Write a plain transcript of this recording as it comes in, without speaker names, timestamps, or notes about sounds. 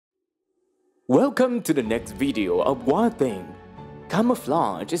Welcome to the next video of WildThing.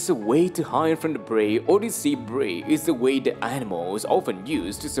 Camouflage is a way to hide from the prey or deceive prey is the way that animals often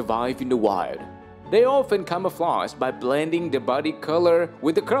use to survive in the wild. They often camouflage by blending their body color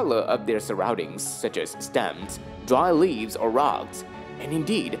with the color of their surroundings, such as stems, dry leaves, or rocks. And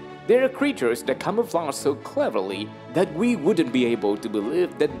indeed, there are creatures that camouflage so cleverly that we wouldn't be able to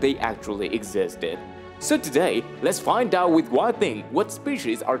believe that they actually existed. So today, let's find out with WildThing what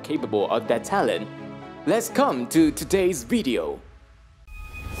species are capable of that talent. Let's come to today's video.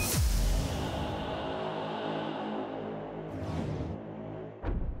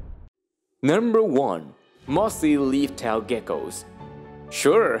 Number 1. Mossy leaf-tailed geckos.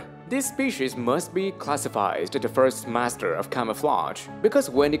 Sure, this species must be classified as the first master of camouflage because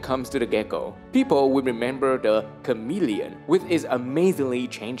when it comes to the gecko, people will remember the chameleon with its amazingly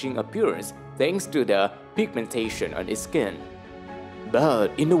changing appearance thanks to the pigmentation on its skin.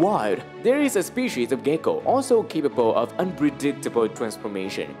 But in the wild, there is a species of gecko also capable of unpredictable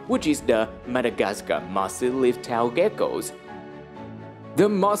transformation, which is the Madagascar mossy leaf-tailed geckos. The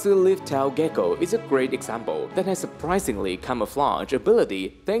mossy leaf-tailed gecko is a great example that has surprisingly camouflage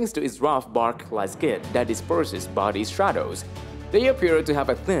ability thanks to its rough bark-like skin that disperses body shadows. They appear to have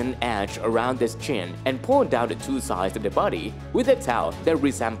a thin edge around their chin and pull down the two sides of the body with a tail that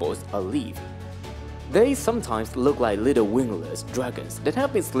resembles a leaf. They sometimes look like little wingless dragons that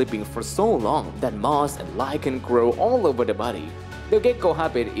have been sleeping for so long that moss and lichen grow all over the body. The gecko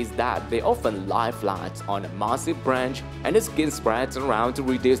habit is that they often lie flat on a mossy branch and the skin spreads around to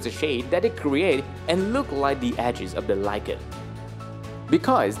reduce the shade that it creates and look like the edges of the lichen.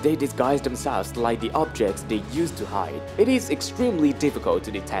 Because they disguise themselves like the objects they use to hide, it is extremely difficult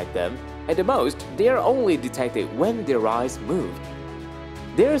to detect them. At the most, they are only detected when their eyes move.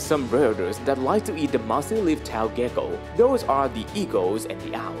 There are some predators that like to eat the mossy leaf-tailed gecko. Those are the eagles and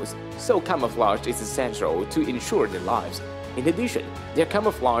the owls, so camouflage is essential to ensure their lives. In addition, their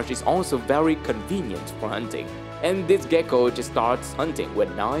camouflage is also very convenient for hunting, and this gecko just starts hunting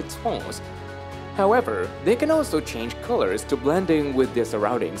when night falls. However, they can also change colors to blend in with their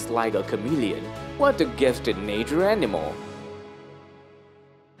surroundings like a chameleon. What a gifted nature animal!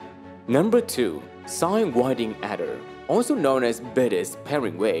 Number 2. Sign whiting adder, also known as Betis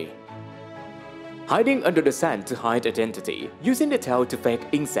peringway. Hiding under the sand to hide identity, using the tail to fake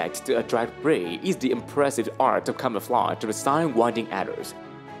insects to attract prey is the impressive art of camouflage of sign whiting adders.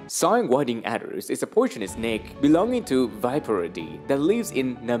 Sign whiting adders is a poisonous snake belonging to Viperidae that lives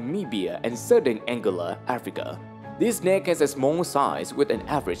in Namibia and southern Angola, Africa. This snake has a small size with an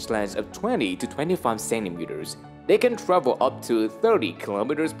average length of 20 to 25 centimeters. They can travel up to 30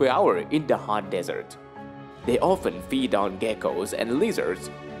 kilometers per hour in the hot desert. They often feed on geckos and lizards.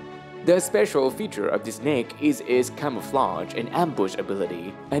 The special feature of this snake is its camouflage and ambush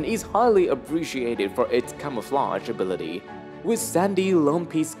ability, and is highly appreciated for its camouflage ability. With sandy,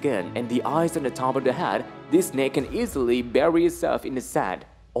 lumpy skin and the eyes on the top of the head, this snake can easily bury itself in the sand,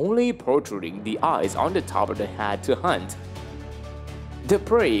 only protruding the eyes on the top of the head to hunt. The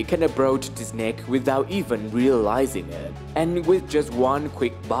prey can approach the snake without even realizing it, and with just one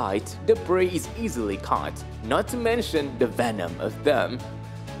quick bite, the prey is easily caught, not to mention the venom of them.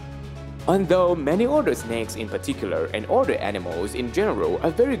 Although many other snakes in particular and other animals in general are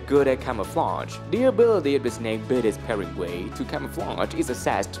very good at camouflage, the ability of the snake Betis peringway to camouflage is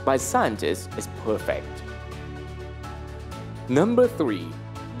assessed by scientists as perfect. Number 3.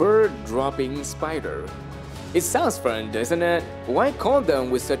 Bird-dropping spider. It sounds fun, doesn't it? Why call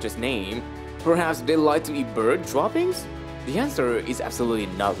them with such a name? Perhaps they like to eat bird droppings? The answer is absolutely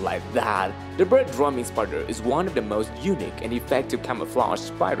not like that. The bird-dropping spider is one of the most unique and effective camouflage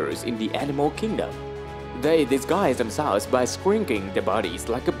spiders in the animal kingdom. They disguise themselves by shrinking their bodies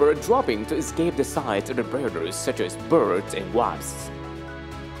like a bird dropping to escape the sight of the predators such as birds and wasps.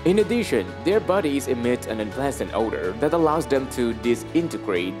 In addition, their bodies emit an unpleasant odor that allows them to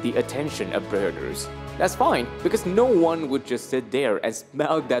disintegrate the attention of predators. That's fine, because no one would just sit there and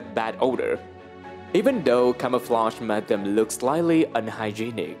smell that bad odor. Even though camouflage made them look slightly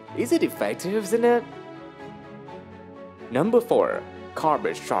unhygienic, is it effective, isn't it? Number 4.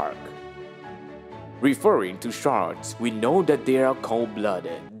 Carpet shark. Referring to sharks, we know that they are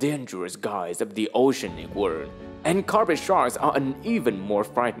cold-blooded, dangerous guys of the oceanic world. And carpet sharks are an even more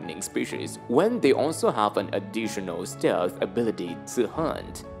frightening species when they also have an additional stealth ability to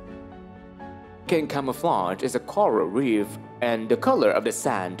hunt. Can camouflage as a coral reef and the color of the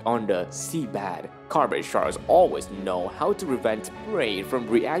sand on the seabed. Carpet sharks always know how to prevent prey from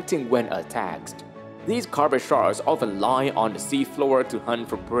reacting when attacked. These carpet sharks often lie on the seafloor to hunt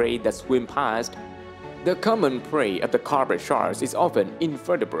for prey that swim past. The common prey of the carpet sharks is often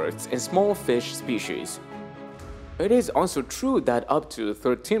invertebrates and small fish species. It is also true that up to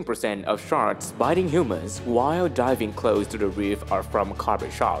 13% of sharks biting humans while diving close to the reef are from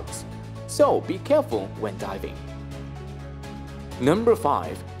carpet sharks. So be careful when diving. Number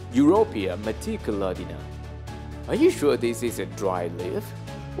 5. Europea meticulodina. Are you sure this is a dry leaf?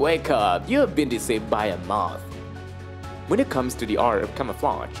 Wake up, you have been deceived by a moth. When it comes to the art of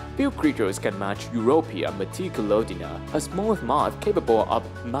camouflage, few creatures can match Europea meticulodina, a small moth capable of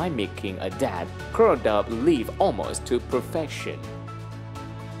mimicking a dead, curled up leaf almost to perfection.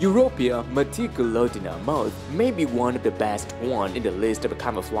 Europea meticulodina moth may be one of the best one in the list of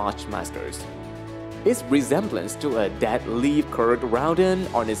camouflage masters. Its resemblance to a dead leaf curled round and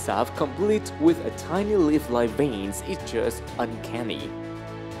on itself, complete with a tiny leaf-like veins, is just uncanny.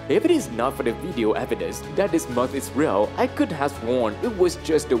 If it is not for the video evidence that this moth is real, I could have sworn it was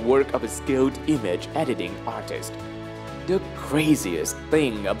just the work of a skilled image editing artist. The craziest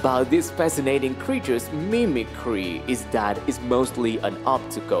thing about this fascinating creature's mimicry is that it's mostly an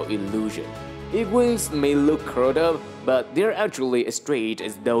optical illusion. Its wings may look curled up, but they're actually as straight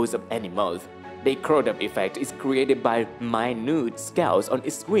as those of any moth. The curled up effect is created by minute scales on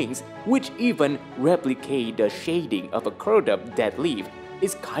its wings, which even replicate the shading of a curled up dead leaf.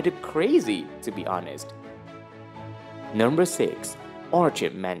 It's kinda crazy, to be honest. Number 6.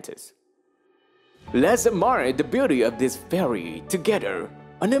 Orchid mantis. Let's admire the beauty of this fairy together.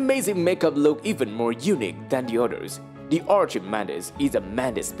 An amazing makeup look even more unique than the others. The orchid mantis is a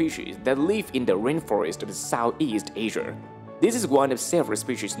mantis species that live in the rainforest of Southeast Asia. This is one of several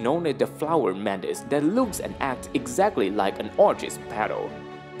species known as the flower mantis that looks and acts exactly like an orchid's petal.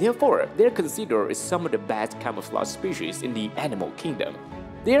 Therefore, they're considered as some of the best camouflage species in the animal kingdom.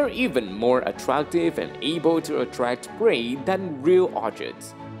 They are even more attractive and able to attract prey than real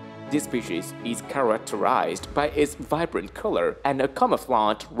orchids. This species is characterized by its vibrant color and a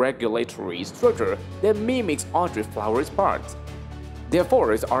camouflage regulatory structure that mimics orchid flowers' parts. Their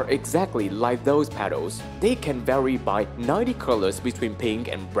flowers are exactly like those petals. They can vary by 90 colors between pink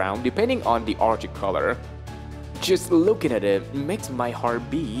and brown depending on the orchid color. Just looking at it makes my heart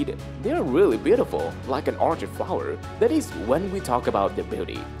beat. They're really beautiful, like an orchid flower. That is when we talk about their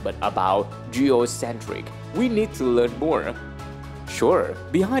beauty, but about geocentric, we need to learn more. Sure,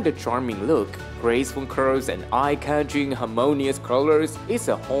 behind the charming look, graceful curves and eye-catching harmonious colors is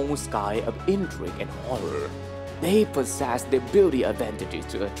a whole sky of intrigue and horror. They possess the beauty advantages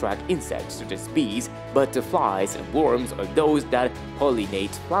to attract insects such as bees, butterflies, and worms, or those that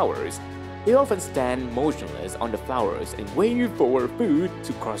pollinate flowers. They often stand motionless on the flowers and wait for food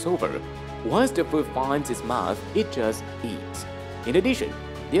to cross over. Once the food finds its mouth, it just eats. In addition,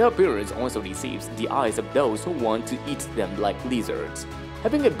 their appearance also deceives the eyes of those who want to eat them like lizards.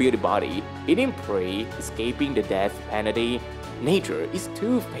 Having a beauty body, eating prey, escaping the death penalty, nature is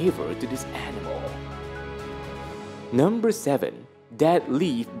too favored to this animal. Number 7. Dead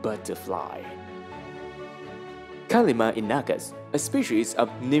leaf butterfly. Calima inacus, a species of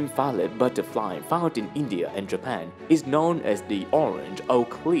nymphalid butterfly found in India and Japan, is known as the orange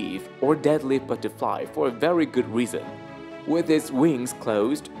oak leaf or dead leaf butterfly for a very good reason. With its wings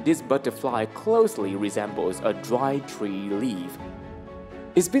closed, this butterfly closely resembles a dry tree leaf.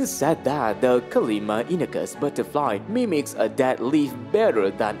 It's been said that the Calima inacus butterfly mimics a dead leaf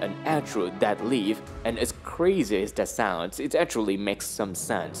better than an actual dead leaf, and as crazy as that sounds, it actually makes some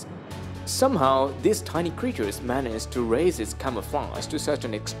sense. Somehow, these tiny creatures manage to raise its camouflage to such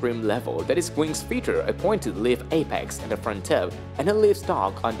an extreme level that its wings feature a pointed leaf apex at the front tip and a leaf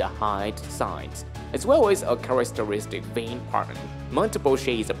stalk on the hind sides, as well as a characteristic vein pattern, multiple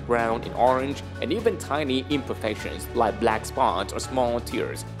shades of brown and orange, and even tiny imperfections like black spots or small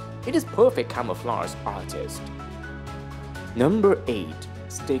tears. It is perfect camouflage artist. Number 8.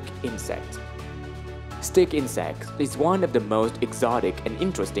 Stick insect. Stick insect is one of the most exotic and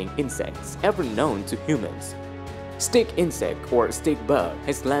interesting insects ever known to humans. Stick insect or stick bug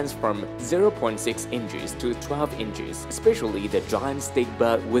has lengths from 0.6 inches to 12 inches, especially the giant stick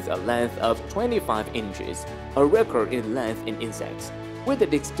bug with a length of 25 inches, a record in length in insects. With a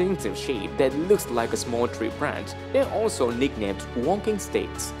distinctive shape that looks like a small tree branch, they're also nicknamed walking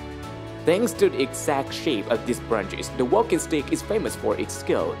sticks. Thanks to the exact shape of these branches, the walking stick is famous for its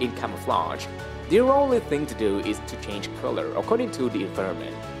skill in camouflage. Their only thing to do is to change color according to the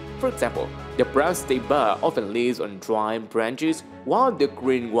environment. For example, the brown stick bug often lives on dry branches, while the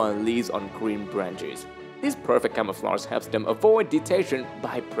green one lives on green branches. This perfect camouflage helps them avoid detection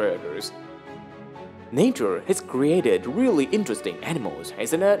by predators. Nature has created really interesting animals,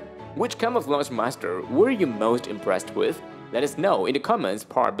 hasn't it? Which camouflage master were you most impressed with? Let us know in the comments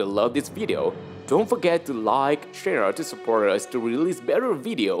part below this video. Don't forget to like, share to support us to release better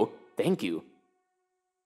video. Thank you.